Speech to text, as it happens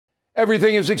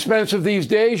Everything is expensive these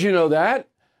days, you know that.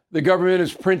 The government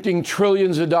is printing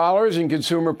trillions of dollars and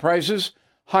consumer prices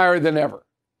higher than ever.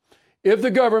 If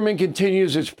the government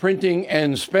continues its printing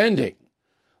and spending,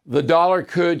 the dollar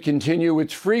could continue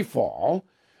its free fall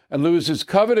and lose its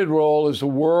coveted role as the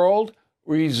world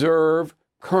reserve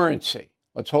currency.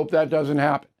 Let's hope that doesn't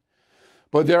happen.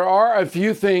 But there are a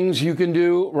few things you can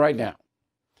do right now.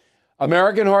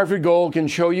 American Hartford Gold can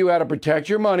show you how to protect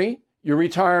your money, your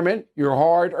retirement, your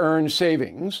hard-earned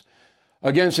savings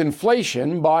against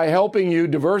inflation by helping you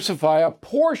diversify a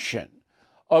portion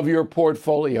of your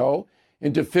portfolio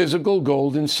into physical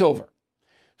gold and silver.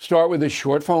 Start with a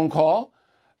short phone call,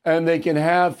 and they can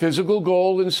have physical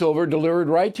gold and silver delivered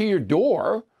right to your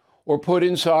door or put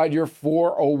inside your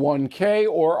 401k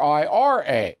or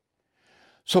IRA.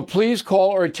 So please call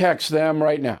or text them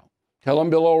right now. Tell them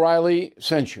Bill O'Reilly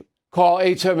sent you. Call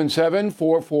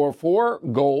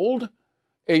 877-444-GOLD,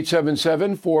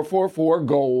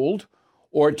 877-444-GOLD,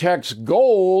 or text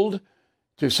GOLD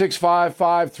to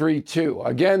 65532.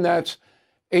 Again, that's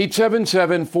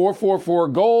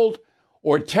 877-444-GOLD,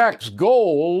 or text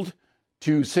GOLD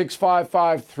to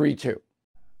 65532.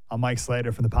 I'm Mike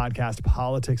Slater from the podcast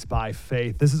Politics by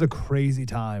Faith. This is a crazy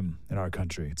time in our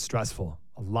country. It's stressful,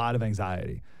 a lot of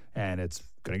anxiety, and it's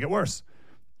going to get worse.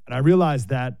 And I realized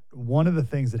that one of the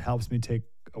things that helps me take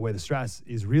away the stress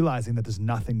is realizing that there's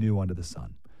nothing new under the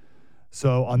sun.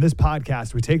 So on this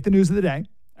podcast, we take the news of the day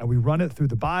and we run it through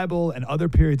the Bible and other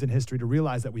periods in history to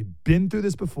realize that we've been through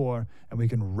this before and we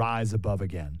can rise above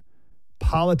again.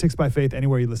 Politics by Faith,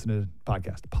 anywhere you listen to the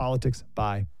podcast. Politics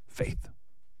by Faith.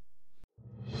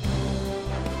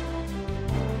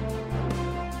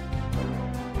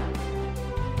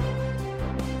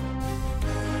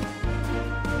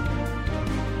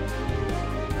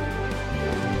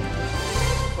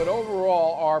 But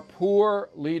overall, our poor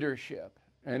leadership,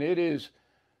 and it is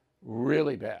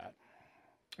really bad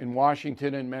in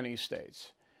Washington and many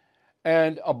states,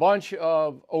 and a bunch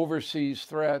of overseas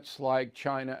threats like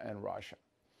China and Russia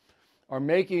are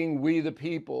making we the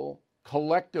people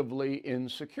collectively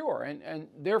insecure, and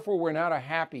therefore we're not a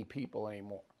happy people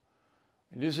anymore.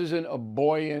 And this isn't a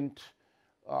buoyant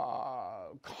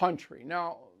country.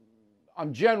 Now,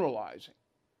 I'm generalizing.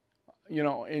 You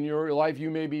know, in your life, you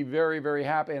may be very, very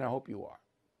happy, and I hope you are.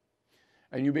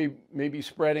 And you may be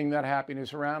spreading that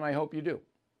happiness around. I hope you do.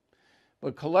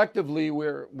 But collectively,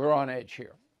 we're on edge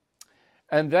here.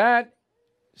 And that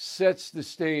sets the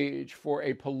stage for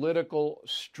a political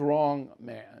strong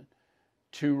man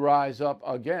to rise up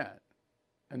again.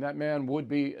 And that man would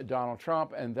be Donald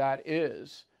Trump, and that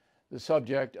is the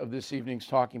subject of this evening's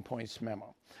Talking Points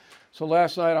memo. So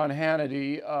last night on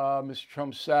Hannity, Mr.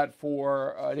 Trump sat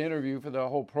for an interview for the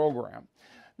whole program.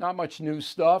 Not much new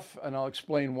stuff, and I'll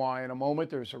explain why in a moment.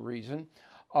 There's a reason.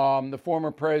 The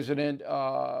former president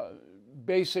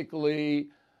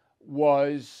basically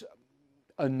was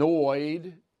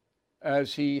annoyed,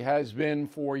 as he has been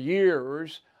for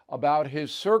years, about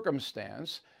his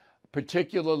circumstance,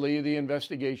 particularly the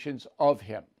investigations of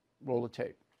him. Roll the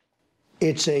tape.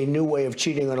 It's a new way of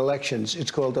cheating on elections. It's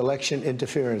called election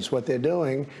interference. What they're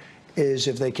doing is,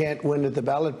 if they can't win at the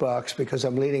ballot box, because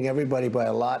I'm leading everybody by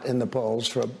a lot in the polls,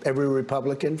 for every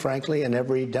Republican, frankly, and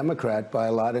every Democrat by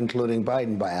a lot, including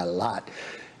Biden by a lot.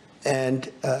 And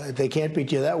they can't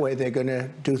beat you that way. They're going to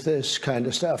do this kind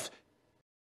of stuff.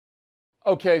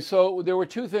 Okay, so there were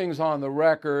two things on the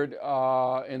record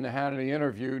in the Hannity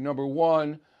interview. Number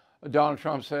one, Donald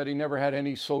Trump said he never had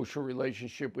any social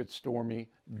relationship with Stormy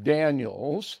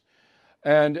Daniels.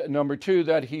 And number two,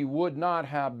 that he would not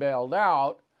have bailed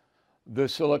out the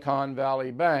Silicon Valley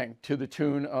Bank to the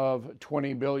tune of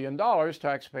 $20 billion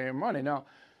taxpayer money. Now,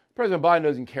 President Biden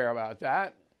doesn't care about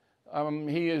that.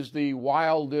 He is the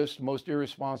wildest, most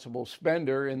irresponsible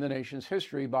spender in the nation's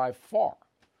history by far.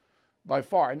 By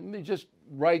far. And he just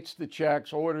writes the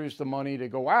checks, orders the money to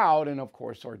go out, and of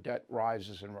course our debt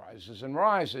rises and rises and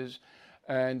rises,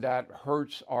 and that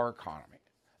hurts our economy.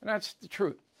 And that's the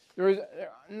truth. There is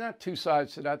not two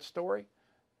sides to that story.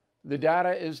 The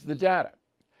data is the data.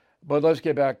 But let's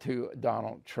get back to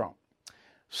Donald Trump.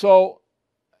 So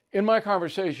in my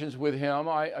conversations with him,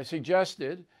 I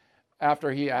suggested,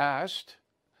 after he asked,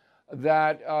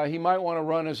 that he might want to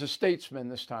run as a statesman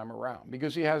this time around,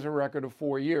 because he has a record of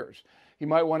 4 years. He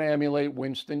might want to emulate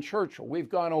Winston Churchill. We've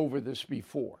gone over this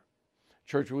before.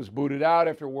 Churchill was booted out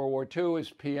after World War II as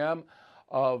PM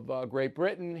of Great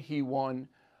Britain. He won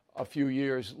a few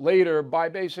years later by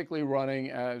basically running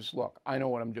as, look, I know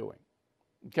what I'm doing.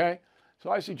 Okay?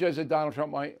 So I suggest that Donald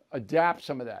Trump might adapt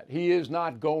some of that. He is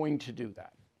not going to do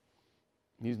that.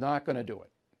 He's not going to do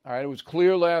it. All right? It was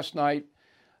clear last night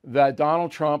that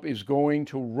Donald Trump is going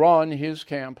to run his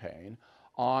campaign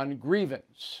on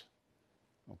grievance.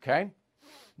 Okay?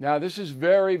 Now, this is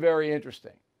very, very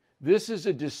interesting. This is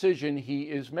a decision he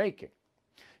is making.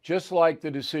 Just like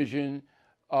the decision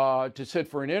to sit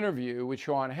for an interview with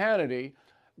Sean Hannity,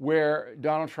 where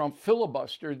Donald Trump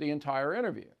filibustered the entire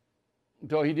interview.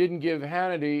 So he didn't give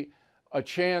Hannity a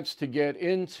chance to get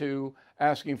into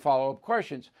asking follow-up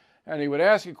questions. And he would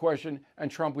ask a question,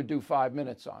 and Trump would do 5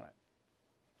 minutes on it,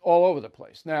 all over the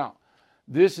place. Now,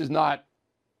 this is not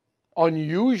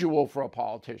unusual for a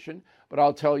politician, but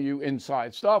I'll tell you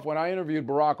inside stuff. When I interviewed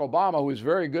Barack Obama, who was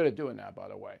very good at doing that, by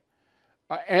the way,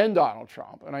 and Donald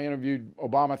Trump, and I interviewed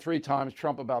Obama 3 times,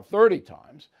 Trump about 30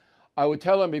 times, I would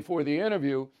tell him before the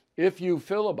interview, if you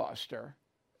filibuster,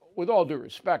 with all due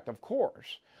respect, of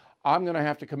course, I'm going to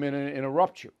have to come in and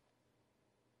interrupt you.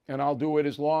 And I'll do it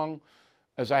as long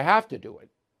as I have to do it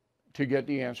to get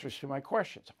the answers to my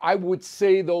questions. I would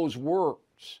say those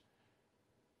words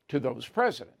to those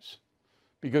presidents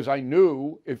because I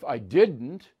knew if I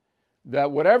didn't,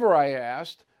 that whatever I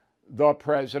asked, the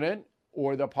president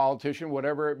or the politician,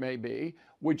 whatever it may be,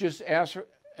 would just answer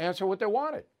what they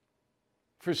wanted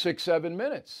for 6-7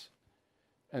 minutes.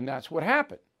 And that's what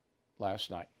happened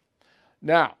last night.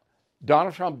 Now,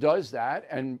 Donald Trump does that,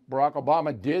 and Barack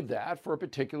Obama did that for a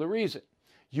particular reason.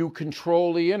 You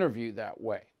control the interview that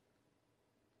way.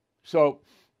 So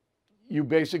you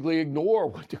basically ignore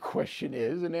what the question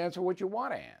is and answer what you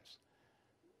want to answer.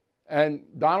 And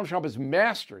Donald Trump has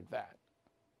mastered that.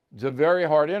 It's a very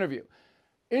hard interview.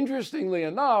 Interestingly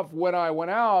enough, when I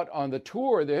went out on the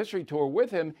tour, the history tour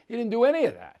with him, he didn't do any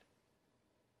of that.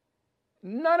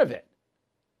 None of it.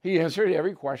 He answered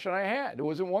every question I had. There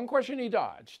wasn't one question he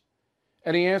dodged.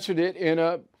 And he answered it in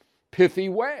a pithy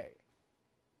way.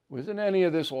 Wasn't any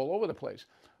of this all over the place.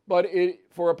 But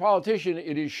for a politician,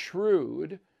 it is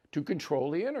shrewd to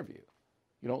control the interview.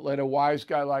 You don't let a wise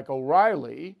guy like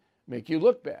O'Reilly make you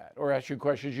look bad or ask you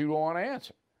questions you don't want to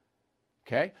answer.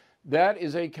 Okay? That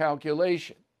is a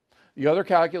calculation. The other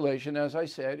calculation, as I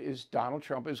said, is Donald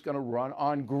Trump is going to run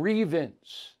on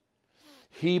grievance.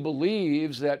 He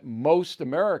believes that most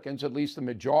Americans, at least the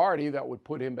majority that would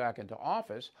put him back into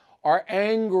office, are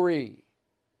angry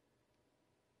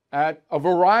at a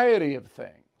variety of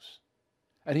things.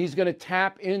 And he's going to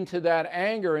tap into that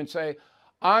anger and say,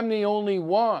 I'm the only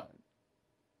one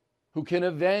who can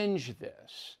avenge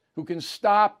this, who can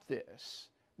stop this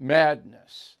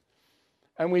madness.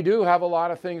 And we do have a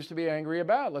lot of things to be angry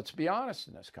about, let's be honest,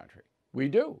 in this country. We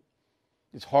do.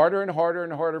 It's harder and harder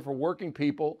and harder for working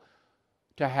people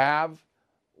to have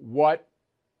what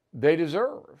they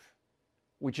deserve,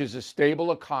 which is a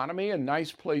stable economy, a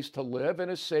nice place to live,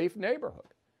 and a safe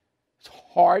neighborhood. It's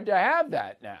hard to have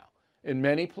that now in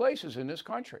many places in this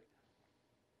country.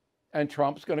 And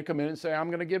Trump's going to come in and say, I'm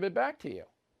going to give it back to you.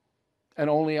 And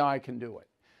only I can do it.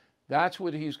 That's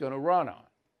what he's going to run on.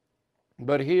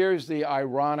 But here's the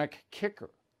ironic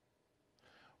kicker.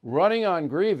 Running on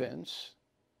grievance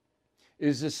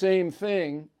is the same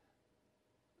thing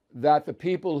that the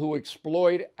people who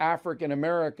exploit African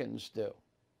Americans do.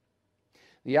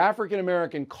 The African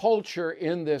American culture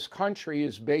in this country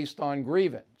is based on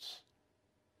grievance.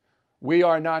 We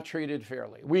are not treated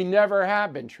fairly. We never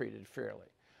have been treated fairly.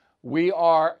 We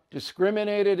are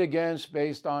discriminated against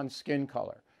based on skin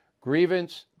color.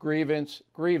 Grievance, grievance,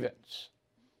 grievance.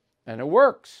 And it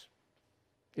works.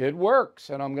 It works.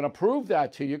 And I'm going to prove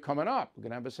that to you coming up. We're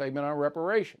going to have a segment on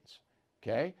reparations.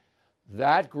 Okay?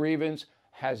 That grievance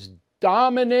has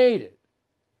dominated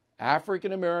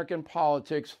African American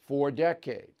politics for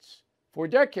decades. For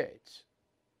decades.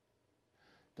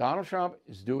 Donald Trump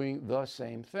is doing the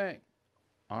same thing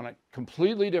on a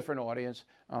completely different audience,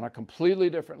 on a completely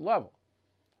different level.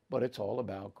 But it's all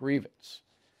about grievance.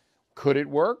 Could it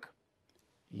work?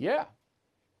 Yeah,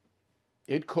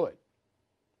 it could.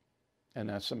 And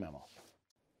that's the memo.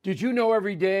 Did you know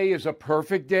every day is a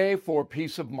perfect day for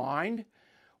peace of mind?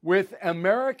 With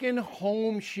American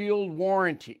Home Shield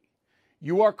Warranty,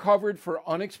 you are covered for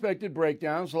unexpected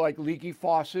breakdowns like leaky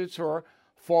faucets or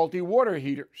faulty water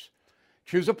heaters.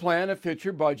 Choose a plan that fits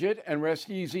your budget and rest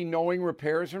easy knowing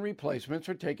repairs and replacements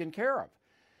are taken care of.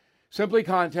 Simply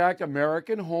contact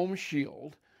American Home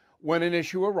Shield when an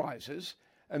issue arises,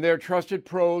 and their trusted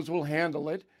pros will handle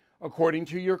it according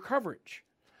to your coverage.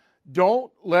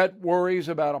 Don't let worries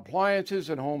about appliances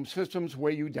and home systems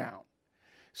weigh you down.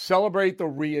 Celebrate the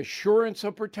reassurance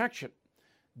of protection.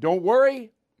 Don't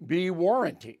worry, be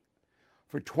warranty.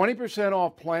 For 20%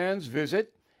 off plans,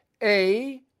 visit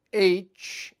ahs.com/bill.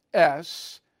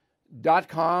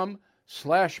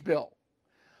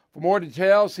 For more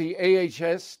details, see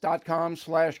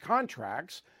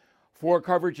ahs.com/contracts. For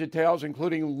coverage details,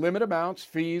 including limit amounts,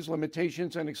 fees,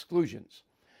 limitations, and exclusions.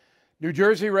 New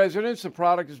Jersey residents, the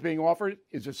product is being offered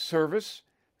is a service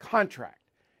contract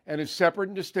and is separate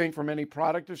and distinct from any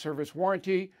product or service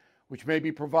warranty, which may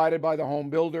be provided by the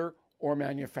home builder or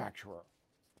manufacturer.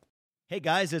 Hey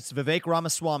guys, it's Vivek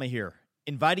Ramaswamy here,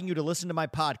 inviting you to listen to my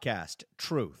podcast,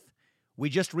 Truth.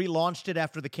 We just relaunched it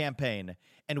after the campaign,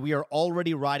 and we are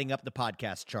already riding up the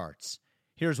podcast charts.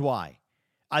 Here's why.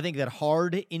 I think that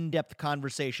hard, in-depth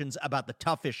conversations about the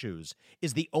tough issues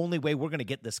is the only way we're going to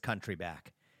get this country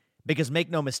back. Because make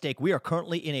no mistake, we are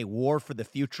currently in a war for the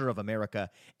future of America,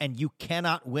 and you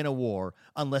cannot win a war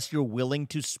unless you're willing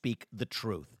to speak the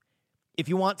truth. If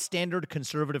you want standard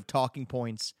conservative talking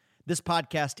points, this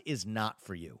podcast is not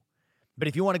for you. But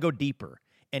if you want to go deeper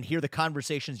and hear the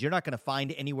conversations you're not going to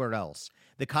find anywhere else,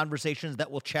 the conversations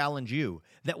that will challenge you,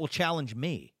 that will challenge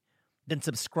me, then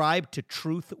subscribe to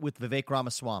Truth with Vivek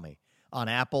Ramaswamy on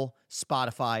Apple,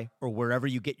 Spotify, or wherever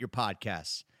you get your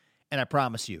podcasts. And I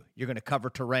promise you, you're going to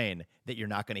cover terrain that you're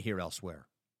not going to hear elsewhere.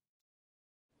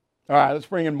 All right, let's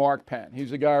bring in Mark Penn. He's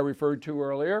the guy I referred to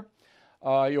earlier.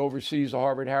 He oversees the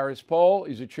Harvard-Harris poll.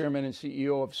 He's the chairman and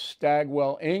CEO of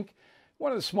Stagwell, Inc.,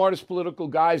 one of the smartest political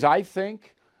guys, I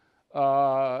think,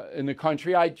 in the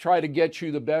country. I try to get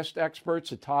you the best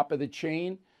experts at top of the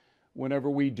chain whenever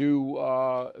we do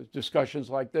discussions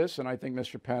like this, and I think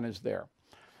Mr. Penn is there.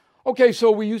 Okay,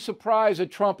 so were you surprised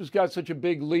that Trump has got such a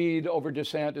big lead over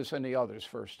DeSantis and the others,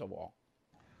 first of all?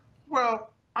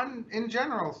 Well, I'm in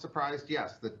general surprised,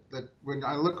 yes, that when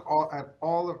I look at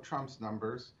all of Trump's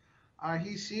numbers,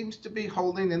 he seems to be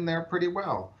holding in there pretty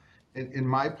well. In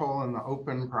my poll, in the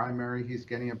open primary, he's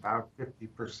getting about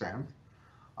 50%.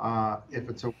 If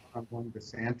it's a one-on-one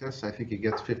DeSantis, I think he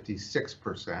gets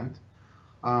 56%.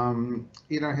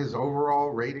 His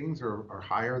overall ratings are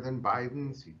higher than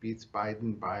Biden's. He beats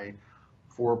Biden by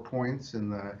 4 points in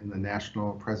the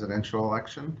national presidential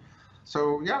election.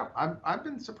 So yeah, I've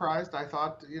been surprised. I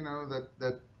thought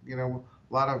that a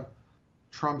lot of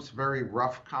Trump's very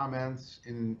rough comments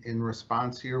in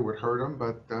response here would hurt him,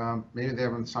 but maybe they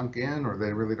haven't sunk in, or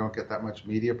they really don't get that much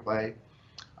media play.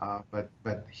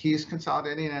 But he's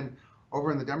consolidating, and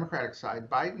over on the Democratic side,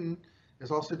 Biden is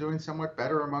also doing somewhat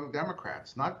better among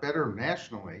Democrats, not better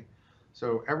nationally.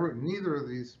 So neither of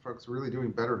these folks are really doing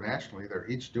better nationally. They're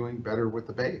each doing better with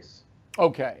the base.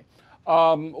 Okay.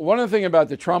 One other thing about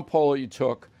the Trump poll that you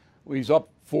took, he's up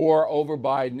 4 over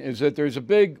Biden, is that there's a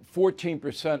big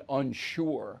 14%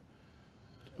 unsure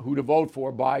who to vote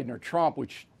for, Biden or Trump,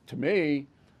 which to me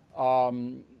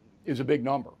is a big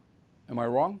number. Am I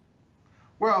wrong?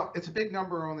 Well, it's a big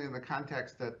number only in the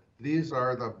context that these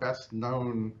are the best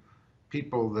known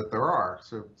people that there are.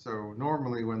 So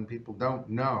normally when people don't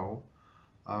know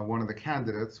one of the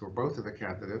candidates or both of the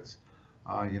candidates,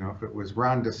 if it was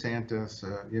Ron DeSantis,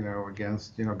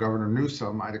 against, Governor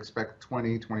Newsom, I'd expect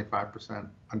 25%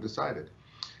 undecided.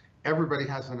 Everybody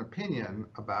has an opinion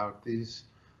about these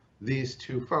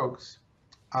two folks,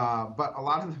 but a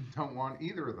lot of them don't want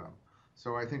either of them.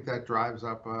 So I think that drives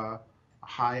up a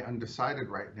high undecided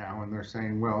right now, and they're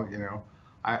saying, well,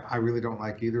 I really don't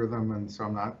like either of them, and so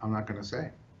I'm not going to say.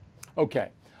 Okay.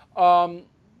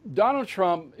 Donald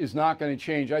Trump is not going to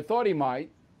change. I thought he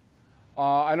might.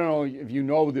 I don't know if you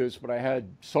know this, but I had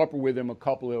supper with him a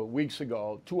couple of weeks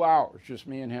ago, 2 hours, just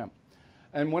me and him.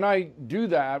 And when I do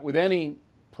that with any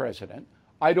president,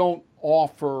 I don't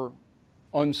offer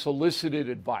unsolicited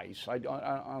advice. I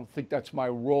don't think that's my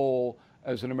role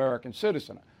as an American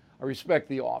citizen. I respect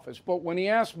the office. But when he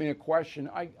asks me a question,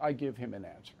 I give him an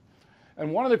answer.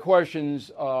 And one of the questions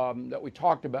that we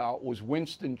talked about was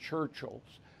Winston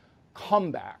Churchill's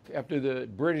comeback after the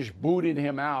British booted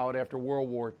him out after World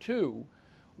War II.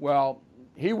 Well,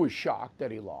 he was shocked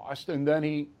that he lost, and then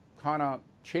he kind of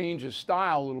changed his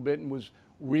style a little bit and was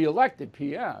reelected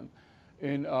PM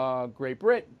in Great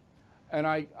Britain. And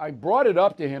I brought it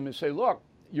up to him and say, look,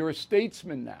 you're a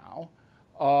statesman now.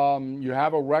 You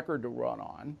have a record to run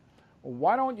on. Well,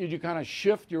 why don't you kind of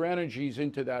shift your energies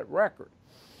into that record?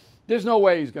 There's no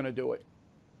way he's going to do it.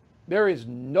 There is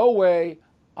no way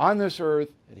on this earth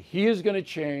that he is going to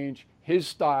change his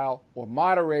style or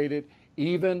moderate it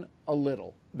even a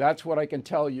little. That's what I can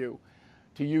tell you,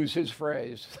 to use his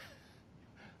phrase,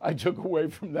 I took away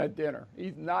from that dinner.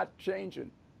 He's not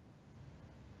changing.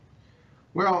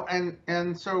 Well,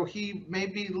 and so he may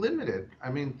be limited.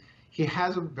 I mean, he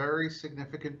has a very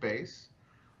significant base.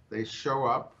 They show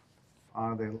up.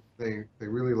 They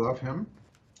really love him.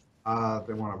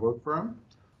 They want to vote for him.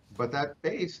 But that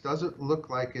base doesn't look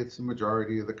like it's the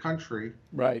majority of the country.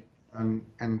 Right.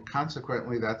 And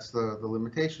consequently, that's the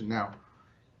limitation. Now,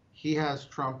 he has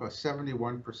Trump a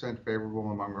 71% favorable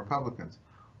among Republicans.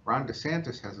 Ron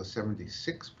DeSantis has a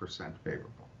 76%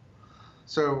 favorable.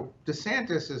 So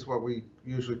DeSantis is what we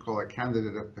usually call a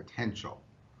candidate of potential,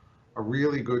 a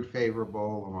really good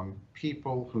favorable among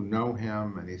people who know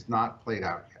him, and he's not played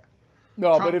out yet.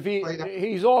 No, Trump but if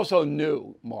he's also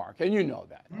new, Mark, and you know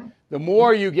that. Mm-hmm. The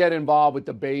more you get involved with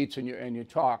debates and you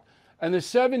talk, and the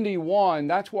 71,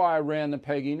 that's why I ran the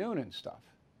Peggy Noonan stuff,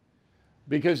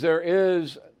 because there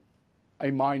is a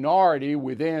minority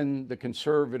within the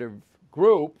conservative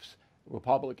groups,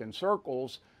 Republican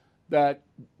circles, that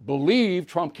believe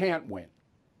Trump can't win,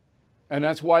 and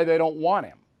that's why they don't want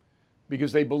him,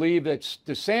 because they believe that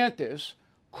DeSantis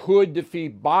could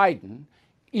defeat Biden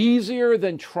easier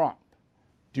than Trump.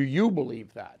 Do you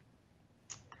believe that?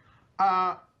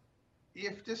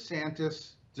 If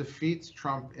DeSantis defeats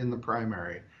Trump in the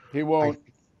primary, He won't.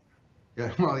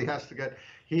 Yeah, well, he has to get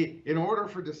in order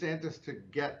for DeSantis to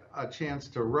get a chance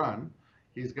to run,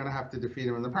 he's going to have to defeat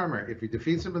him in the primary. If he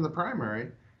defeats him in the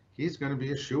primary, he's going to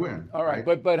be a shoo-in. All right,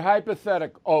 but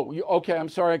hypothetical. Oh, okay. I'm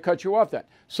sorry I cut you off then.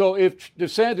 So if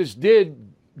DeSantis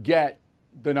did get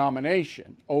the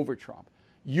nomination over Trump,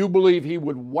 you believe he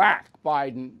would whack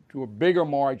Biden to a bigger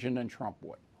margin than Trump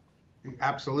would?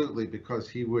 Absolutely, because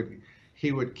he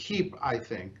would keep, I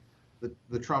think,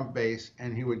 the Trump base,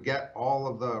 and he would get all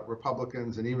of the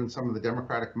Republicans and even some of the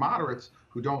Democratic moderates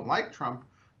who don't like Trump,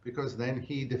 because then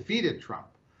he defeated Trump.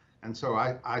 And so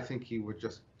I think he would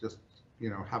just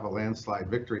have a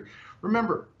landslide victory.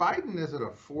 Remember, Biden is at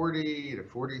a 40 to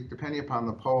 40, depending upon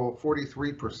the poll,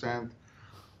 43%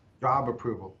 job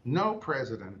approval. No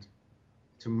president,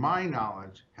 to my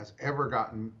knowledge, has ever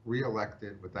gotten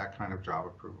reelected with that kind of job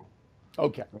approval.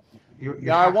 Okay. You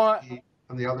now have to be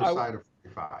on the other side of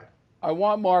 45. I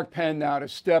want Mark Penn now to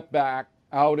step back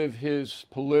out of his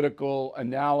political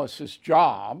analysis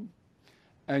job,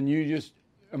 and you just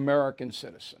American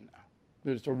citizen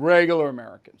now. Just a regular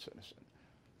American citizen.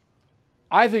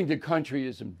 I think the country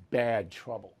is in bad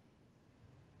trouble,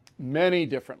 many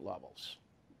different levels,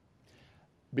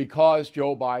 because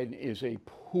Joe Biden is a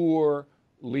poor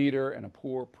leader and a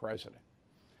poor president.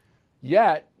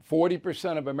 Yet,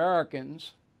 40% of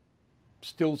Americans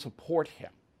still support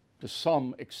him to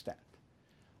some extent.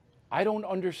 I don't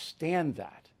understand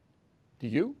that. Do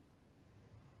you?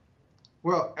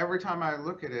 Well, every time I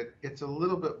look at it, it's a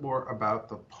little bit more about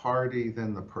the party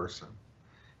than the person.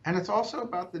 And it's also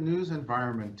about the news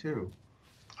environment, too.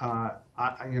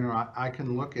 I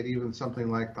can look at even something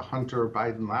like the Hunter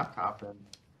Biden laptop, and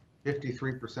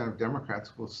 53% of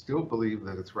Democrats will still believe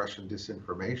that it's Russian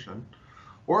disinformation.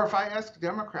 Or if I ask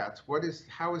Democrats,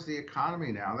 how is the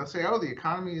economy now? They'll say, oh, the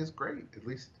economy is great. At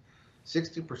least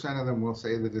 60% of them will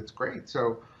say that it's great.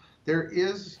 So there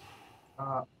is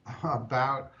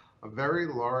about a very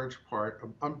large part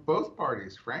on both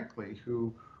parties, frankly,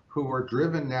 who are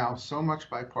driven now so much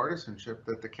by partisanship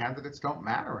that the candidates don't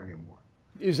matter anymore.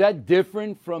 Is that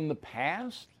different from the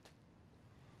past?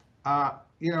 I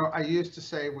used to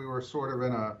say we were sort of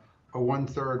in a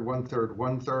one-third, one-third,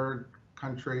 one-third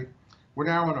country. We're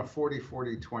now in a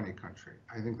 40-40-20 country.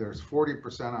 I think there's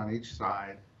 40% on each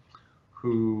side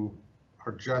who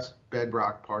are just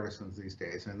bedrock partisans these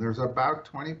days. And there's about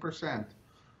 20%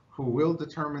 who will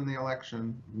determine the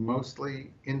election,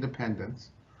 mostly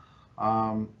independents.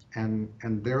 And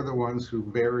they're the ones who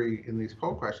vary in these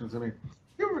poll questions. I mean,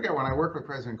 people forget, when I worked with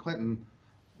President Clinton,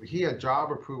 he had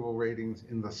job approval ratings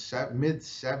in the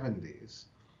mid-70s.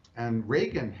 And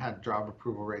Reagan had job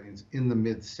approval ratings in the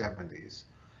mid-70s.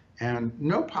 And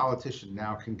no politician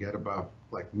now can get above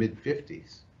like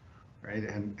mid-50s, right?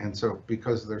 And so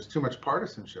because there's too much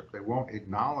partisanship, they won't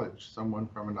acknowledge someone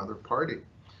from another party.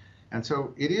 And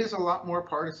so it is a lot more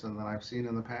partisan than I've seen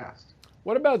in the past.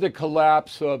 What about the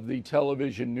collapse of the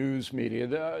television news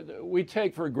media? We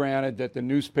take for granted that the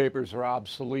newspapers are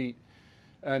obsolete,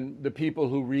 and the people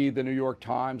who read the New York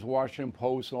Times, Washington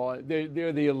Post, all they're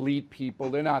the elite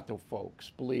people. They're not the folks,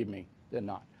 believe me, they're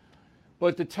not.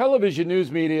 But the television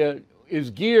news media is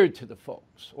geared to the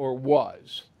folks, or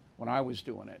was when I was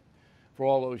doing it for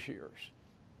all those years.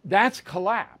 That's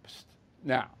collapsed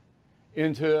now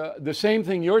into the same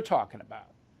thing you're talking about.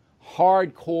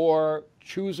 Hardcore,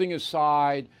 choosing a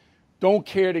side, don't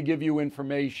care to give you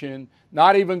information,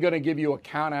 not even going to give you a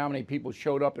count of how many people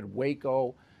showed up at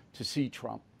Waco to see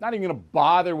Trump, not even going to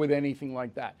bother with anything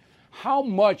like that. How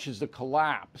much is the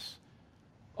collapse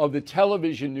of the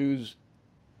television news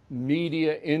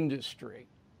media industry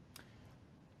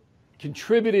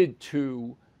contributed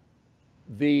to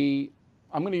the,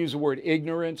 I'm going to use the word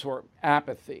ignorance or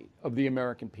apathy of the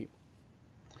American people?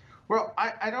 Well,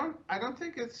 I don't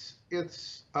think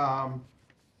it's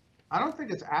I don't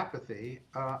think it's apathy.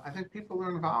 I think people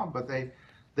are involved, but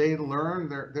they learn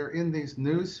they're in these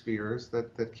news spheres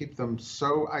that keep them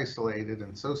so isolated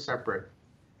and so separate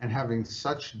and having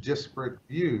such disparate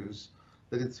views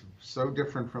that it's so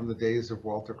different from the days of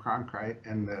Walter Cronkite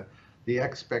and the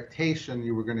expectation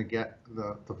you were going to get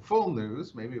the full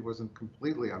news. Maybe it wasn't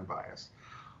completely unbiased,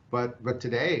 but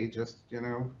today just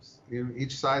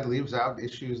each side leaves out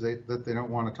issues that they don't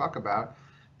want to talk about,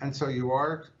 and so you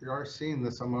are seeing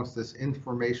this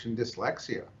information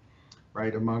dyslexia,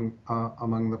 right,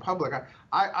 among the public.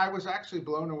 I was actually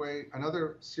blown away.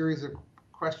 Another series of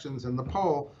questions in the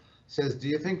poll says, do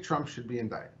you think Trump should be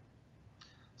indicted?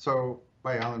 So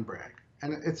by Alan Bragg.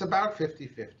 And it's about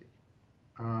 50-50.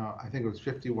 I think it was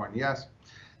 51 yes.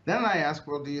 Then I asked,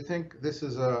 well, do you think this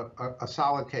is a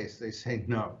solid case? They say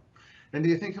no. And do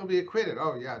you think he'll be acquitted?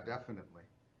 Oh, yeah, definitely.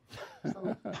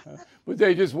 So, but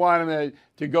they just want him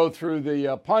to go through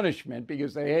the punishment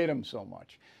because they hate him so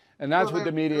much. And that's what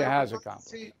the media has accomplished.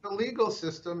 See, the legal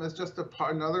system is just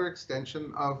another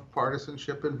extension of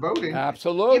partisanship in voting.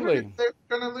 Absolutely. Even if they're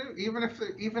going to lose,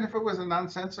 even if it was a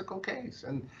nonsensical case,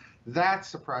 and that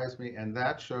surprised me, and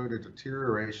that showed a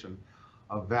deterioration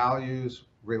of values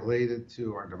related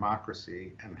to our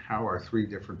democracy and how our three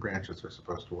different branches are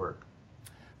supposed to work.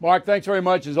 Mark, thanks very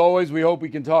much. As always, we hope we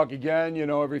can talk again,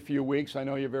 every few weeks. I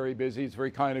know you're very busy. It's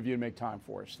very kind of you to make time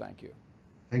for us. Thank you.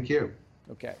 Thank you.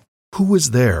 Okay. Who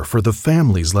is there for the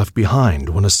families left behind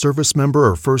when a service member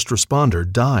or first responder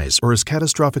dies or is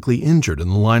catastrophically injured in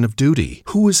the line of duty?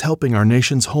 Who is helping our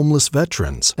nation's homeless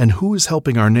veterans? And who is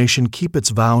helping our nation keep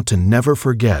its vow to never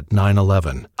forget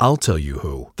 9/11? I'll tell you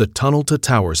who. The Tunnel to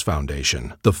Towers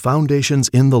Foundation. The foundation's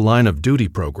In the Line of Duty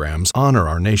programs honor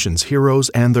our nation's heroes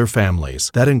and their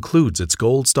families. That includes its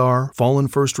Gold Star, Fallen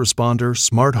First Responder,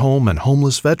 Smart Home, and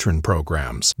Homeless Veteran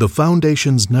programs. The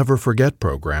foundation's Never Forget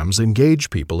programs engage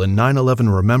people in 9/11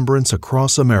 remembrance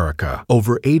across America.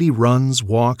 Over 80 runs,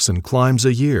 walks, and climbs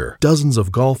a year, dozens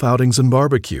of golf outings and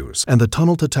barbecues, and the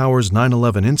Tunnel to Towers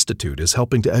 9/11 Institute is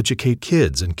helping to educate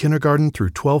kids in kindergarten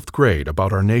through 12th grade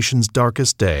about our nation's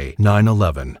darkest day,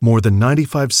 9/11. More than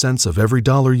 95 cents of every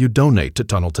dollar you donate to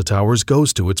Tunnel to Towers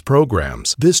goes to its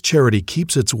programs. This charity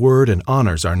keeps its word and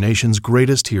honors our nation's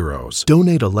greatest heroes.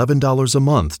 Donate $11 a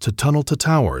month to Tunnel to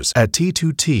Towers at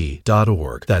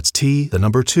T2T.org. That's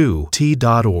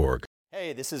T2T.org.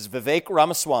 Hey, this is Vivek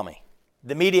Ramaswamy.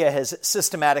 The media has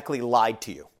systematically lied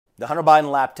to you. The Hunter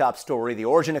Biden laptop story, the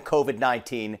origin of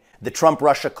COVID-19, the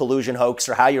Trump-Russia collusion hoax,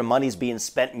 or how your money's being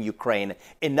spent in Ukraine.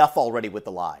 Enough already with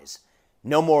the lies.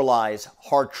 No more lies,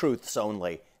 hard truths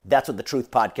only. That's what the Truth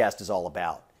Podcast is all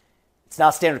about. It's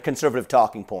not standard conservative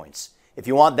talking points. If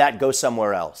you want that, go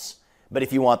somewhere else. But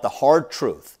if you want the hard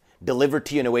truth delivered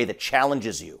to you in a way that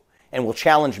challenges you and will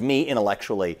challenge me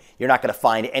intellectually, you're not going to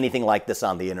find anything like this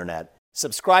on the internet.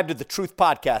 Subscribe to the Truth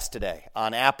Podcast today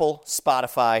on Apple,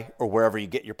 Spotify, or wherever you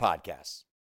get your podcasts.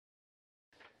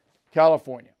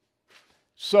 California.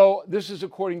 So this is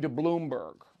according to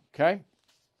Bloomberg, okay?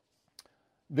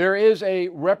 There is a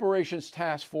reparations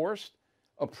task force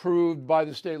approved by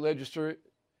the state legislature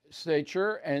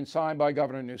and signed by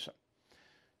Governor Newsom.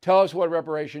 Tell us what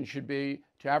reparations should be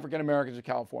to African Americans in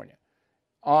California.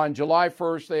 On July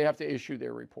 1st, they have to issue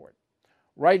their report.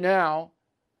 Right now,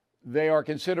 they are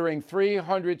considering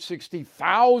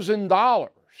 $360,000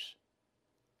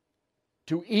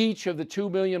 to each of the 2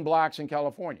 million blacks in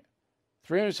California.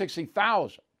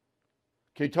 $360,000.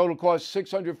 Okay, total cost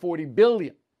 $640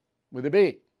 billion with a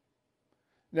B.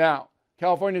 Now,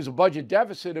 California has a budget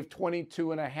deficit of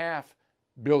 $22.5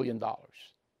 billion.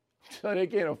 So they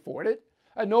can't afford it.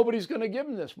 And nobody's going to give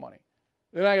them this money.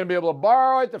 They're not going to be able to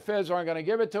borrow it. The feds aren't going to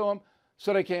give it to them.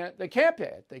 So they can't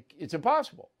pay it. It's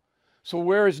impossible. So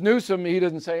whereas Newsom, he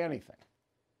doesn't say anything.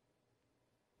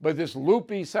 But this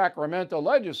loopy Sacramento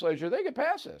legislature, they could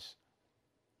pass this,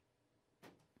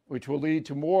 which will lead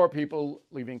to more people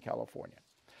leaving California.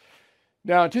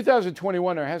 Now, in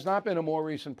 2021, there has not been a more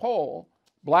recent poll.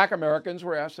 Black Americans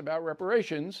were asked about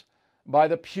reparations by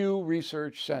the Pew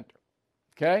Research Center.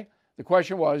 Okay? The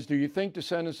question was, do you think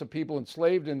descendants of people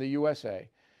enslaved in the USA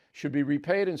should be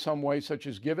repaid in some way, such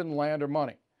as given land or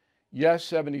money? Yes,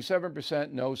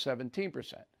 77%, no,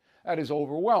 17%. That is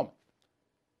overwhelming.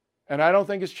 And I don't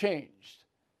think it's changed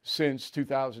since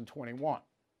 2021.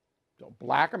 So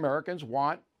black Americans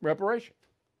want reparations.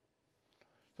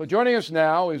 So joining us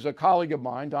now is a colleague of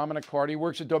mine, Dominic Carty,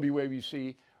 works at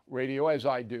WABC Radio, as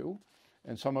I do.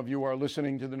 And some of you are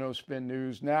listening to the No Spin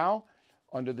News now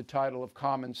under the title of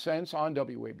Common Sense on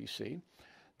WABC.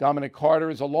 Dominic Carter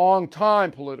is a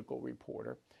longtime political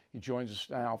reporter. He joins us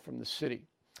now from the city.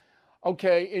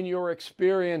 Okay, in your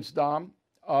experience, Dom,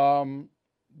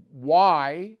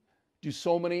 why do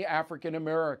so many African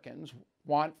Americans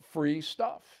want free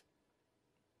stuff?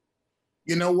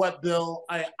 You know what, Bill?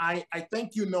 I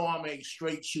think you know I'm a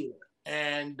straight shooter.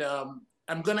 And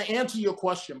I'm going to answer your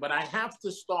question, but I have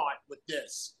to start with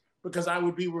this because I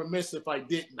would be remiss if I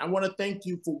didn't. I want to thank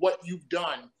you for what you've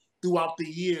done throughout the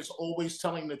years, always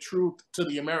telling the truth to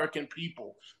the American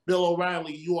people. Bill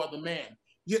O'Reilly, you are the man.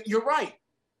 You're right.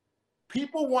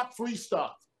 People want free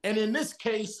stuff. And in this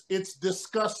case, it's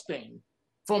disgusting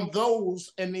from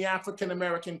those in the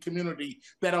African-American community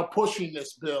that are pushing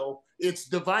this bill. It's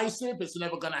divisive. It's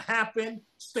never going to happen.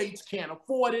 States can't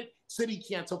afford it. City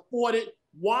can't afford it.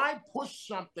 Why push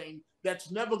something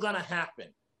that's never going to happen?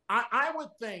 I would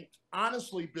think,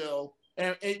 honestly, Bill,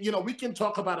 and you know, we can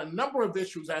talk about a number of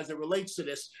issues as it relates to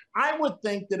this. I would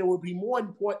think that it would be more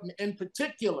important, in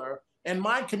particular, in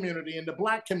my community, in the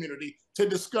Black community, to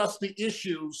discuss the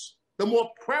issues, the more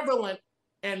prevalent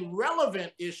and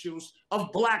relevant issues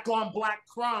of Black on Black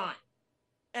crime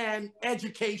and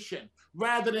education,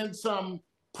 rather than some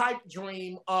pipe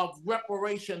dream of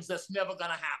reparations that's never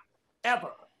going to happen,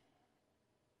 ever.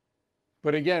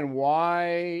 But again,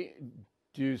 why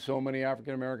do so many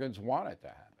African Americans want it to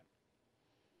happen?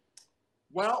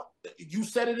 Well, you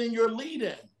said it in your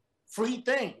lead-in. Free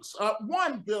things.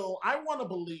 One, Bill, I want to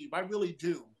believe, I really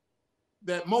do,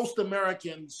 that most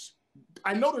Americans,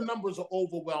 I know the numbers are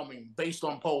overwhelming based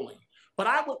on polling, but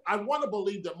I want to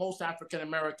believe that most African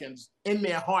Americans in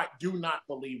their heart do not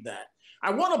believe that.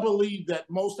 I want to believe that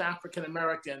most African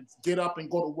Americans get up and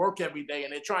go to work every day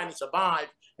and they're trying to survive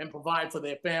and provide for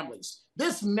their families.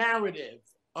 This narrative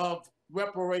of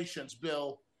reparations,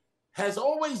 Bill, has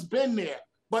always been there.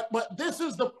 But this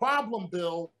is the problem,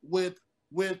 Bill, with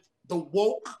the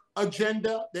woke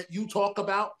agenda that you talk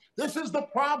about. This is the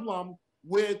problem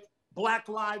with Black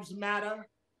Lives Matter,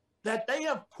 that they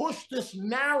have pushed this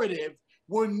narrative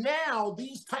where now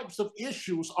these types of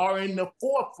issues are in the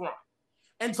forefront.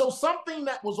 And so something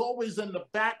that was always in the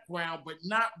background, but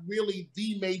not really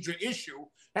the major issue,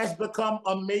 has become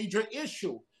a major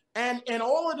issue. And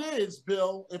all it is,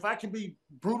 Bill, if I can be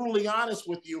brutally honest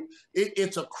with you,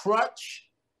 it's a crutch.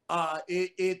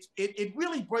 It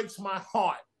really breaks my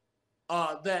heart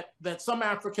that some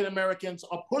African Americans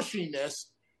are pushing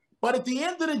this. But at the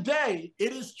end of the day,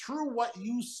 it is true what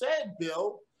you said,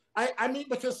 Bill. I mean,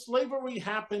 because slavery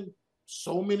happened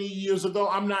so many years ago.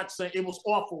 I'm not saying it was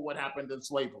awful what happened in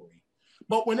slavery.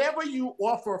 But whenever you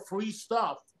offer free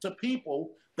stuff to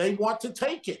people, they want to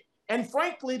take it. And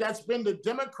frankly, that's been the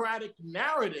Democratic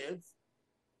narrative,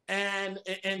 and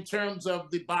in terms of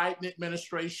the Biden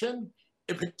administration,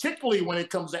 and particularly when it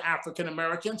comes to African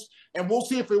Americans. And we'll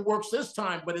see if it works this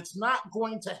time, but it's not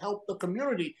going to help the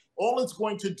community. All it's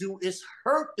going to do is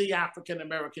hurt the African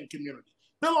American community.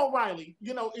 Bill O'Reilly,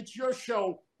 you know, it's your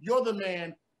show. You're the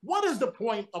man. What is the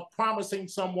point of promising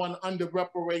someone under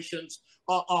reparations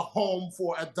a home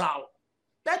for $1?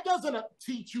 That doesn't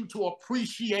teach you to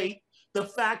appreciate the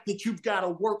fact that you've got to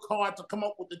work hard to come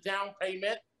up with the down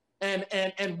payment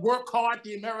and work hard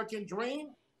the American dream.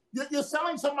 You're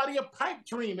selling somebody a pipe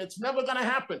dream. It's never going to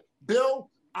happen.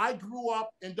 Bill, I grew up,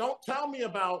 and don't tell me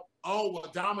about, oh,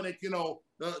 well, Dominic, you know,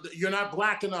 you're not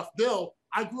Black enough. Bill,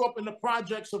 I grew up in the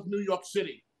projects of New York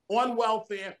City on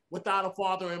welfare without a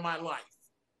father in my life.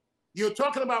 You're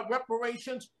talking about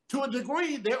reparations. To a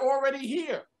degree, they're already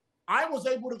here. I was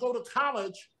able to go to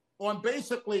college on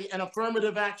basically an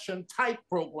affirmative action type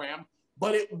program,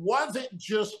 but it wasn't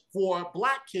just for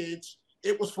Black kids.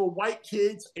 It was for white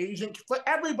kids, Asian, for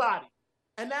everybody.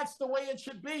 And that's the way it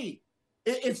should be.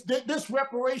 This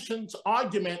reparations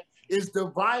argument is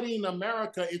dividing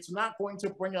America. It's not going to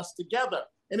bring us together.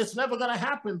 And it's never going to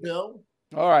happen, Bill.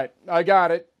 All right, I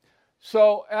got it.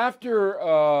 So after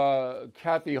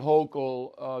Kathy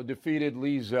Hochul defeated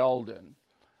Lee Zeldin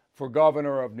for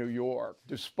governor of New York,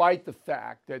 despite the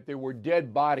fact that there were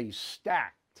dead bodies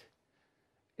stacked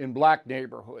in Black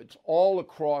neighborhoods all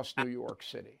across New York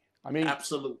City. I mean,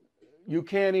 absolutely. You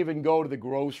can't even go to the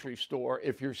grocery store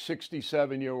if you're a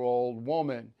 67-year-old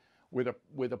woman with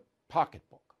a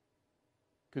pocketbook,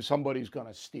 because somebody's going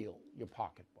to steal your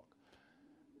pocketbook.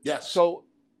 Yes. So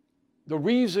the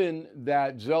reason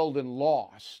that Zeldin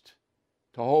lost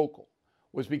to Hochul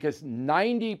was because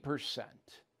 90%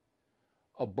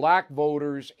 of Black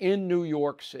voters in New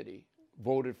York City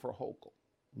voted for Hochul.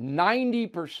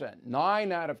 90%,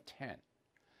 9 out of 10.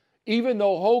 Even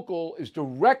though Hochul is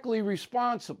directly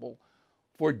responsible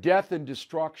for death and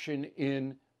destruction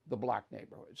in the Black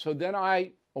neighborhood. So then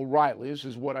O'Reilly, this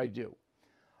is what I do.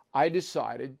 I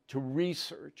decided to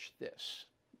research this.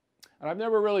 And I've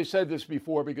never really said this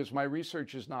before because my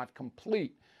research is not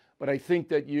complete, but I think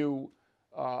that you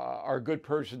are a good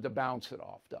person to bounce it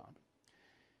off, Don.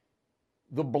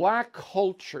 The black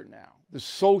culture now, the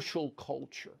social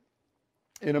culture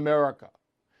in America,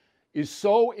 is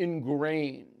so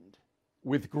ingrained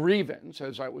with grievance,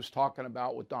 as I was talking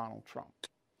about with Donald Trump.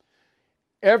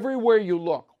 Everywhere you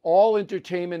look, all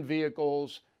entertainment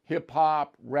vehicles, hip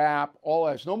hop, rap, all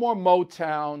that. There's no more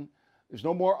Motown. There's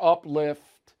no more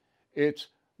uplift. It's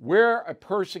we're a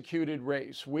persecuted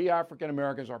race. We African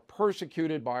Americans are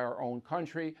persecuted by our own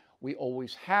country. We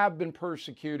always have been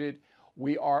persecuted.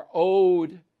 We are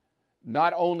owed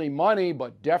not only money,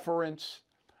 but deference.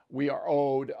 We are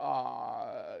owed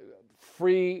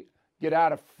free, get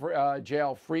out of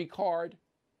jail free card.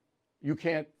 You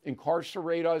can't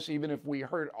incarcerate us even if we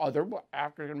hurt other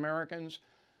African Americans.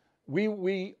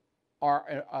 We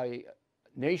are a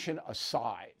nation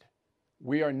aside.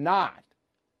 We are not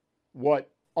what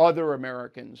other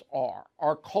Americans are.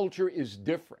 Our culture is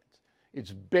different.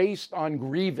 It's based on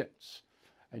grievance.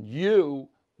 And you,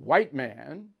 white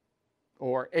man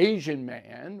or Asian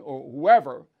man or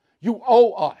whoever, you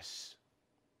owe us.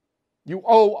 You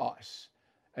owe us.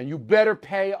 And you better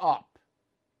pay up.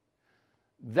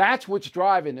 That's what's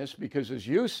driving this because, as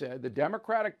you said, the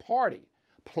Democratic Party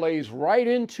plays right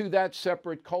into that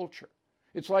separate culture.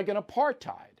 It's like an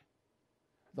apartheid.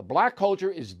 The black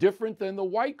culture is different than the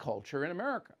white culture in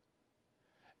America.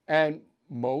 And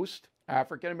most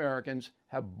African Americans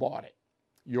have bought it.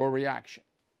 Your reaction?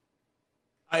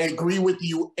 I agree with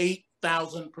you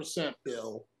 8,000%,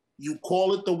 Bill. You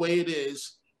call it the way it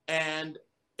is. And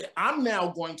I'm now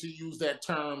going to use that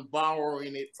term,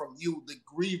 borrowing it from you, the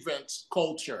grievance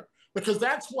culture, because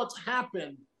that's what's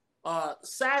happened,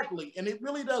 sadly, and it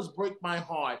really does break my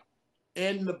heart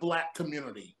in the black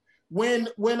community. When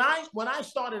I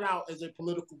started out as a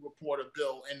political reporter,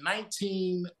 Bill, in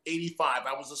 1985,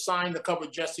 I was assigned to cover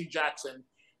Jesse Jackson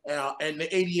and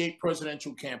the '88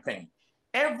 presidential campaign.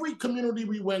 Every community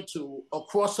we went to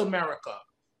across America,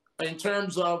 in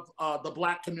terms of the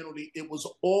black community, it was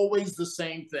always the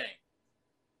same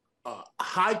thing.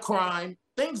 High crime,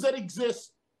 things that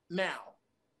exist now.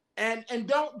 And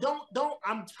don't,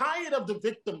 I'm tired of the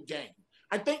victim game.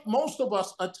 I think most of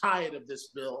us are tired of this,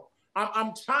 Bill.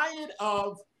 I'm tired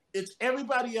of it's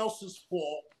everybody else's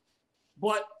fault,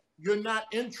 but you're not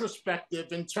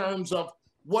introspective in terms of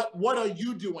what are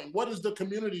you doing? What is the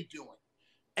community doing?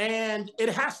 And it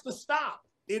has to stop.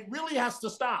 It really has to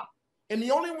stop. And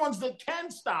the only ones that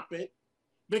can stop it,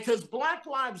 because Black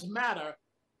Lives Matter,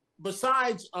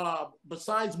 besides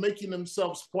making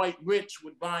themselves quite rich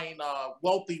with buying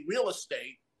wealthy real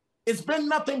estate, it's been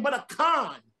nothing but a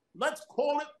con. Let's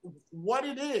call it what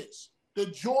it is. The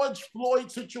George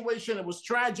Floyd situation, it was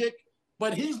tragic,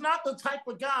 but he's not the type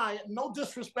of guy, no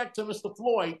disrespect to Mr.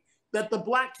 Floyd, that the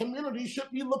black community should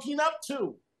be looking up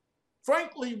to.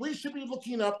 Frankly, we should be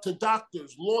looking up to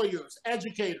doctors, lawyers,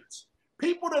 educators,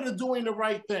 people that are doing the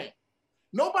right thing.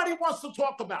 Nobody wants to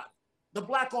talk about it, the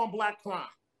black on black crime.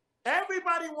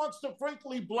 Everybody wants to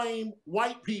frankly blame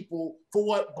white people for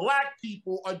what black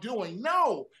people are doing.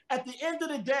 No, at the end of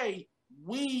the day,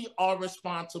 we are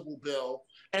responsible, Bill,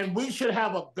 and we should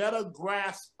have a better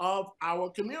grasp of our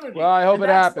community. Well, I hope it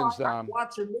happens, Dom. I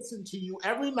watch and listen to you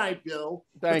every night, Bill,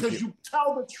 Thank because you. you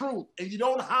tell the truth and you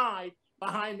don't hide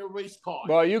behind the race card.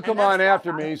 Well, you come on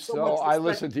after me, so so I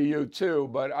listen to you too.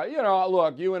 But,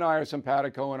 look, you and I are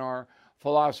simpatico in our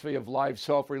philosophy of life,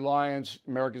 self-reliance.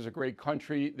 America's a great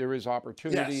country. There is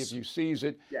opportunity Yes. if you seize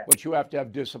it, Yes. but you have to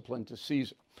have discipline to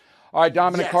seize it. All right,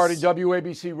 Dominic Yes. Carter,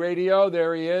 WABC Radio.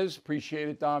 There he is. Appreciate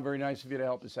it, Dom. Very nice of you to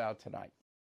help us out tonight.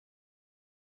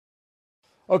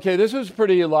 Okay, this was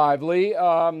pretty lively.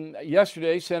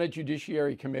 Yesterday, Senate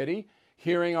Judiciary Committee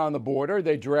hearing on the border.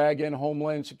 They drag in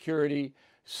Homeland Security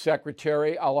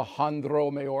Secretary Alejandro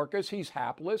Mayorkas. He's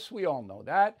hapless. We all know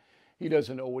that. He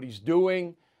doesn't know what he's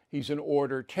doing. He's an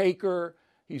order taker.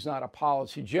 He's not a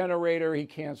policy generator. He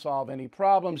can't solve any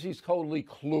problems. He's totally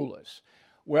clueless.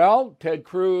 Well, Ted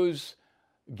Cruz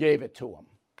gave it to him.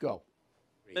 Go.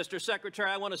 Mr. Secretary,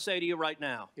 I want to say to you right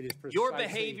now, your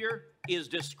behavior is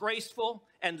disgraceful,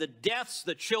 and the deaths,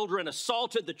 the children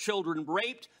assaulted, the children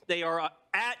raped, they are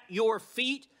at your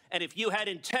feet, and if you had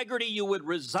integrity, you would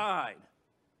resign.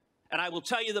 And I will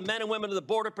tell you, the men and women of the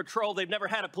Border Patrol, they've never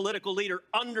had a political leader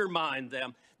undermine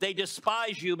them. They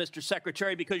despise you, Mr.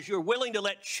 Secretary, because you're willing to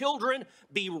let children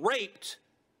be raped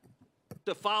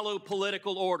to follow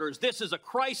political orders. This is a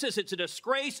crisis, it's a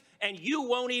disgrace, and you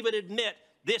won't even admit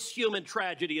this human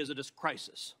tragedy is a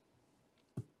crisis.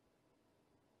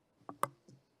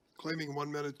 Claiming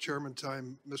 1 minute chairman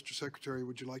time, Mr. Secretary,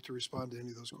 would you like to respond to any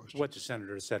of those questions? What the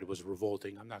senator said was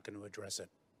revolting. I'm not going to address it.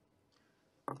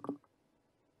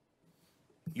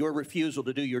 Your refusal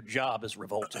to do your job is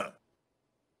revolting.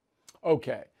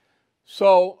 Okay,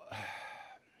 so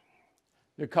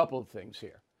there are a couple of things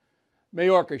here.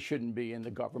 Mayorkas shouldn't be in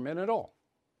the government at all,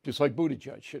 just like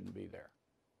Buttigieg shouldn't be there.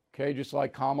 Okay, just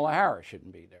like Kamala Harris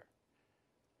shouldn't be there.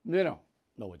 They don't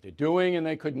know what they're doing, and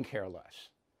they couldn't care less.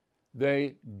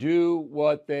 They do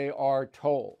what they are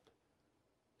told.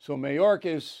 So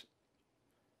Mayorkas,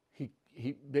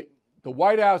 the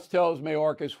White House tells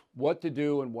Mayorkas what to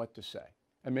do and what to say.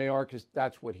 And Mayorkas,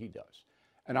 that's what he does.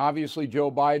 And obviously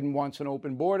Joe Biden wants an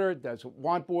open border, doesn't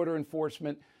want border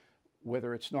enforcement,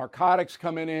 whether it's narcotics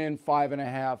coming in,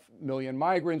 5.5 million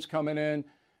migrants coming in,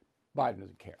 Biden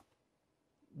doesn't care.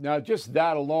 Now, just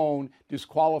that alone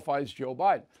disqualifies Joe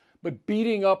Biden. But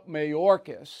beating up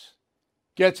Mayorkas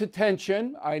gets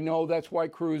attention. I know that's why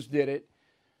Cruz did it.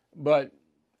 But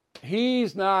he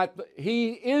is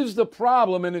the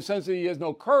problem in the sense that he has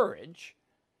no courage.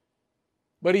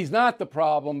 But he's not the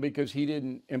problem because he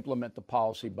didn't implement the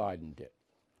policy Biden did.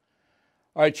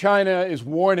 All right, China is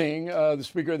warning the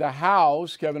Speaker of the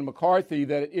House, Kevin McCarthy,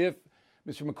 that if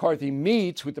Mr. McCarthy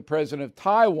meets with the president of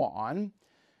Taiwan,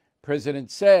 President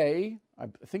Tsai, I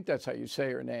think that's how you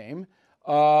say her name,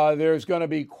 there's going to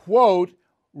be, quote,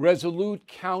 resolute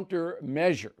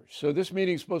countermeasures. So this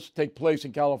meeting is supposed to take place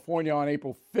in California on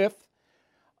April 5th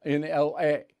in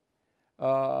L.A.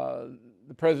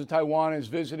 The president of Taiwan is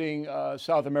visiting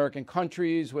South American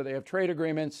countries where they have trade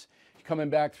agreements, coming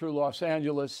back through Los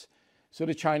Angeles. So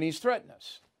the Chinese threaten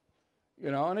us.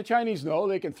 You know, and the Chinese know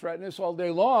they can threaten us all day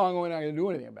long, and we're not going to do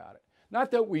anything about it.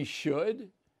 Not that we should.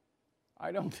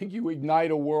 I don't think you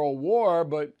ignite a world war,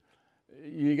 but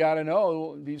you got to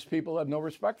know these people have no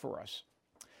respect for us.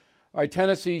 All right,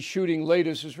 Tennessee shooting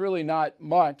latest is really not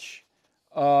much.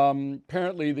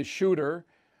 Apparently the shooter,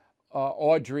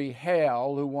 Audrey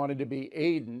Hale, who wanted to be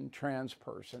Aiden, trans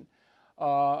person,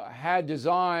 had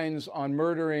designs on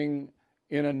murdering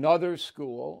in another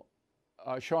school.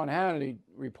 Sean Hannity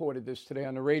reported this today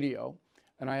on the radio,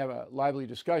 and I have a lively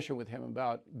discussion with him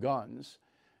about guns.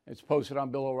 It's posted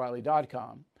on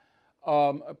BillO'Reilly.com.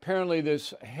 Apparently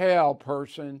this Hale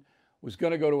person was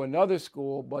going to go to another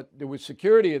school, but there was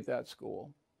security at that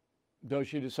school, though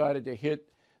she decided to hit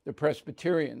the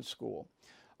Presbyterian school.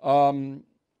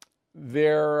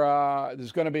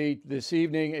 There's going to be this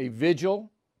evening a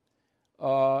vigil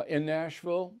in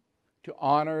Nashville to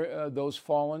honor those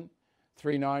fallen,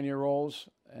 3 9-year-olds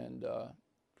and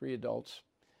 3 adults.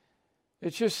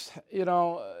 It's just, you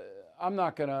know, I'm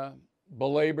not going to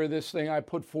belabor this thing. I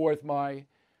put forth my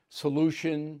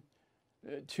solution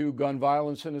to gun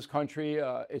violence in this country.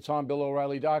 It's on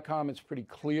BillO'Reilly.com. It's pretty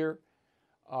clear.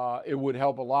 It would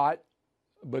help a lot,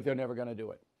 but they're never going to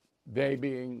do it. They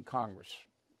being Congress.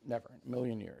 Never in a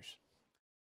million years.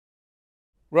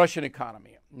 Russian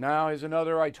economy. Now is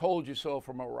another I told you so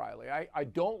from O'Reilly. I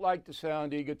don't like to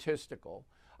sound egotistical.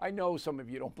 I know some of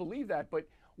you don't believe that, but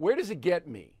where does it get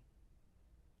me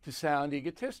to sound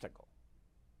egotistical?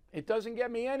 It doesn't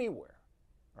get me anywhere,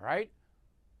 all right?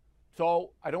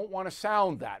 So I don't want to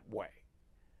sound that way.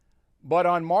 But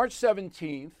on March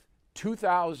 17th,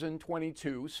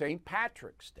 2022, St.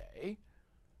 Patrick's Day,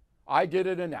 I did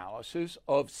an analysis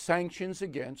of sanctions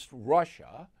against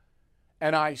Russia,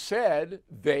 and I said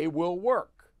they will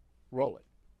work. Roll it.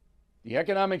 The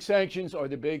economic sanctions are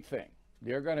the big thing.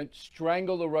 They're going to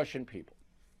strangle the Russian people.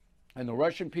 And the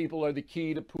Russian people are the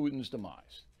key to Putin's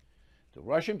demise. The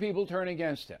Russian people turn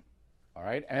against him, all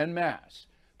right, en masse.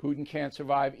 Putin can't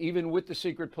survive even with the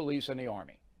secret police and the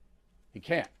army. He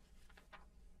can't.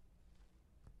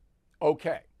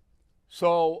 Okay.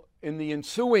 So in the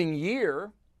ensuing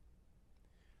year,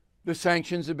 the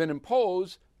sanctions have been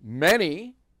imposed.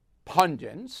 Many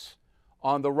pundits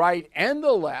on the right and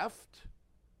the left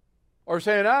are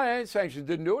saying, sanctions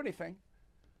didn't do anything.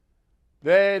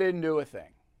 They didn't do a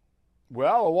thing.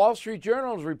 Well, the Wall Street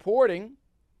Journal is reporting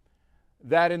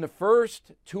that in the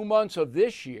first 2 months of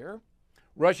this year,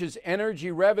 Russia's energy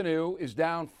revenue is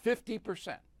down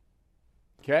 50%.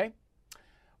 Okay?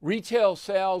 Retail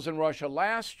sales in Russia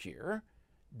last year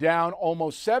down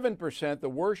almost 7%, the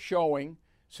worst showing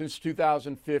since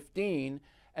 2015,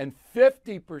 and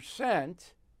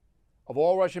 50% of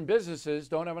all Russian businesses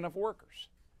don't have enough workers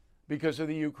because of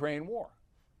the Ukraine war,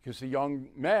 because the young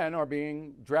men are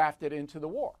being drafted into the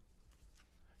war.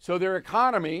 So their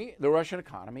economy, the Russian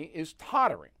economy, is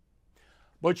tottering.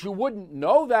 But you wouldn't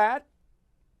know that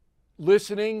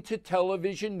listening to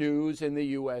television news in the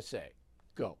USA.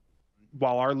 Go.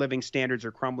 while our living standards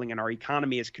are crumbling and our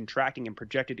economy is contracting and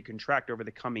projected to contract over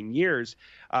the coming years,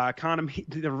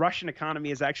 the Russian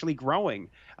economy is actually growing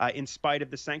in spite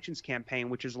of the sanctions campaign,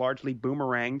 which is largely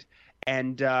boomeranged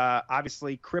and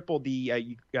obviously crippled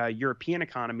the European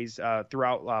economies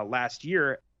throughout last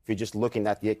year. If you're just looking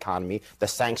at the economy, the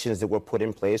sanctions that were put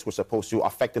in place were supposed to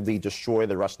effectively destroy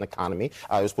the Russian economy. It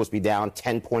was supposed to be down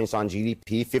 10 points on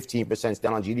GDP, 15%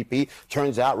 down on GDP.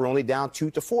 Turns out we're only down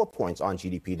 2 to 4 points on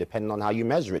GDP, depending on how you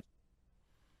measure it.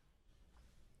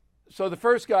 So the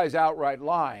first guy's outright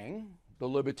lying, the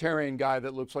libertarian guy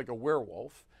that looks like a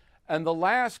werewolf. And the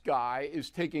last guy is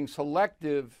taking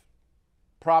selective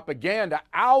propaganda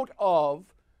out of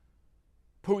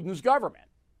Putin's government.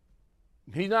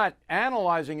 He's not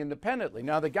analyzing independently.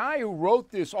 Now, the guy who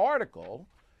wrote this article,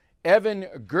 Evan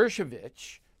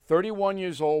Gershkovich, 31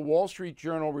 years old, Wall Street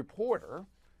Journal reporter,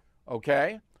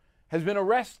 okay, has been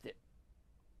arrested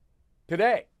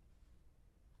today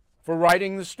for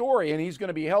writing the story, and he's going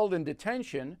to be held in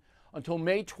detention until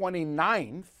May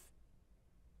 29th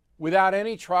without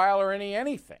any trial or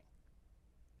anything.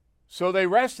 So they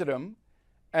arrested him,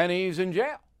 and he's in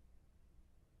jail.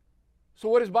 So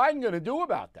what is Biden going to do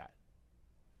about that?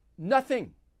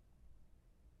 Nothing.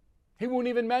 He won't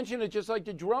even mention it, just like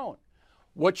the drone.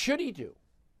 What should he do?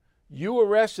 You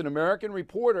arrest an American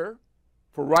reporter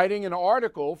for writing an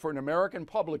article for an American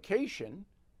publication,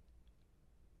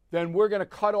 then we're going to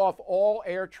cut off all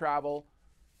air travel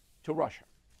to Russia.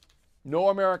 No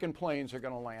American planes are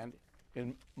going to land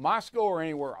in Moscow or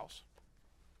anywhere else.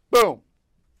 Boom.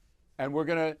 And we're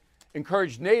going to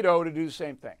encourage NATO to do the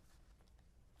same thing.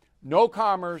 No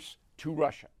commerce to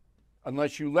Russia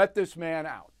unless you let this man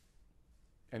out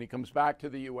and he comes back to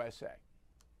the USA.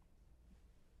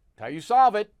 That's how you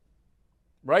solve it.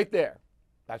 Right there.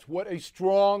 That's what a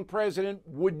strong president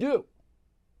would do.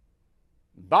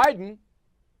 Biden,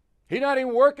 he's not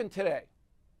even working today.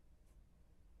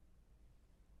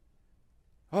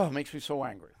 Oh, it makes me so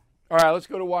angry. All right, let's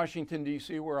go to Washington,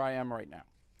 D.C., where I am right now.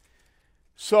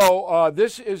 So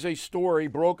this is a story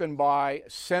broken by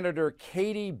Senator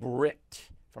Katie Britt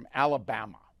from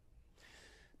Alabama.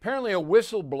 Apparently, a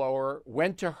whistleblower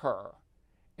went to her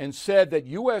and said that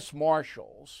U.S.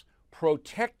 Marshals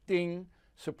protecting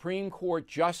Supreme Court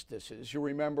justices, you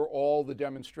remember all the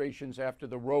demonstrations after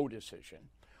the Roe decision,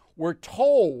 were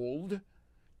told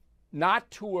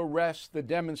not to arrest the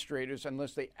demonstrators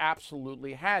unless they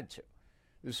absolutely had to.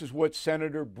 This is what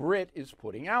Senator Britt is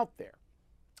putting out there.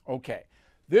 Okay,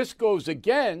 this goes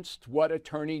against what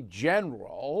Attorney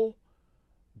General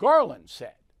Garland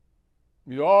said.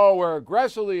 We're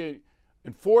aggressively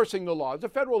enforcing the law. It's a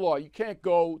federal law. You can't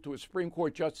go to a Supreme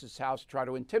Court justice's house to try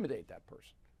to intimidate that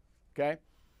person. Okay?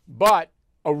 But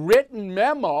a written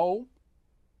memo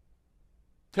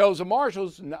tells the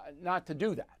marshals not to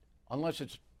do that unless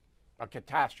it's a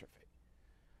catastrophe.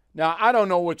 Now, I don't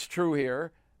know what's true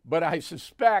here, but I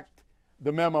suspect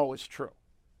the memo is true.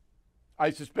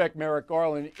 I suspect Merrick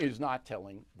Garland is not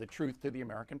telling the truth to the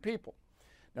American people.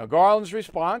 Now, Garland's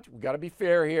response, we've got to be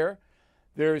fair here.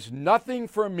 There's nothing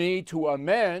for me to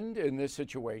amend in this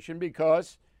situation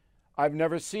because I've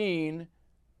never seen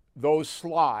those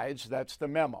slides, that's the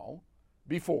memo,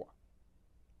 before.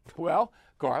 Well,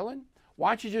 Garland, why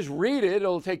don't you just read it?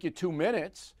 It'll take you 2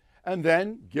 minutes and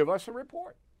then give us a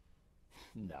report.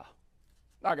 No,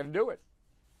 not going to do it.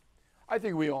 I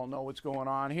think we all know what's going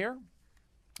on here.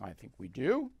 I think we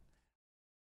do.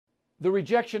 The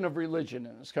rejection of religion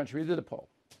in this country, we did a poll.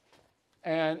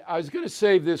 And I was going to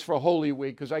save this for Holy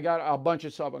Week because I got a bunch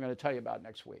of stuff I'm going to tell you about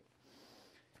next week.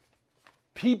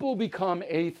 People become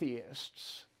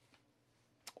atheists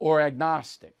or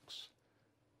agnostics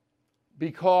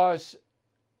because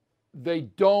they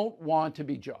don't want to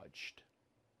be judged.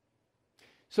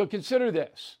 So consider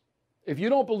this. If you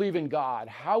don't believe in God,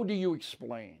 how do you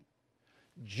explain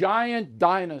giant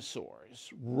dinosaurs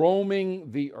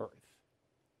roaming the earth?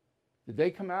 Did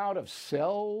they come out of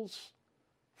cells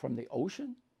from the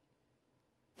ocean?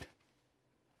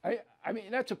 I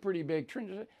mean, that's a pretty big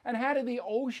trend. And how did the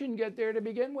ocean get there to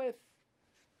begin with?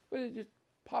 Did it just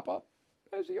pop up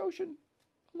as the ocean?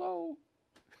 Hello?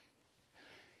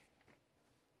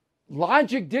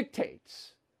 Logic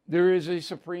dictates there is a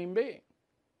supreme being.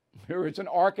 There is an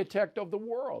architect of the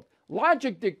world.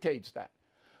 Logic dictates that.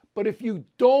 But if you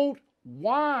don't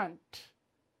want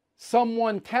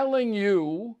someone telling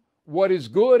you what is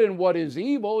good and what is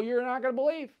evil, you're not going to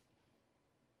believe.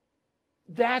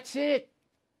 That's it.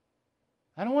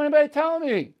 I don't want anybody telling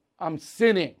me I'm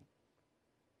sinning.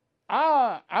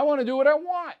 I want to do what I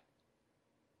want.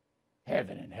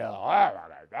 Heaven and hell.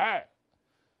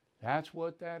 That's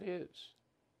what that is.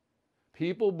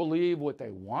 People believe what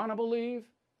they want to believe,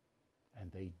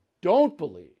 and they don't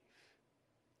believe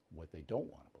what they don't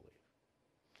want to believe.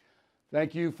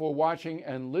 Thank you for watching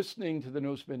and listening to the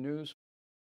No Spin News.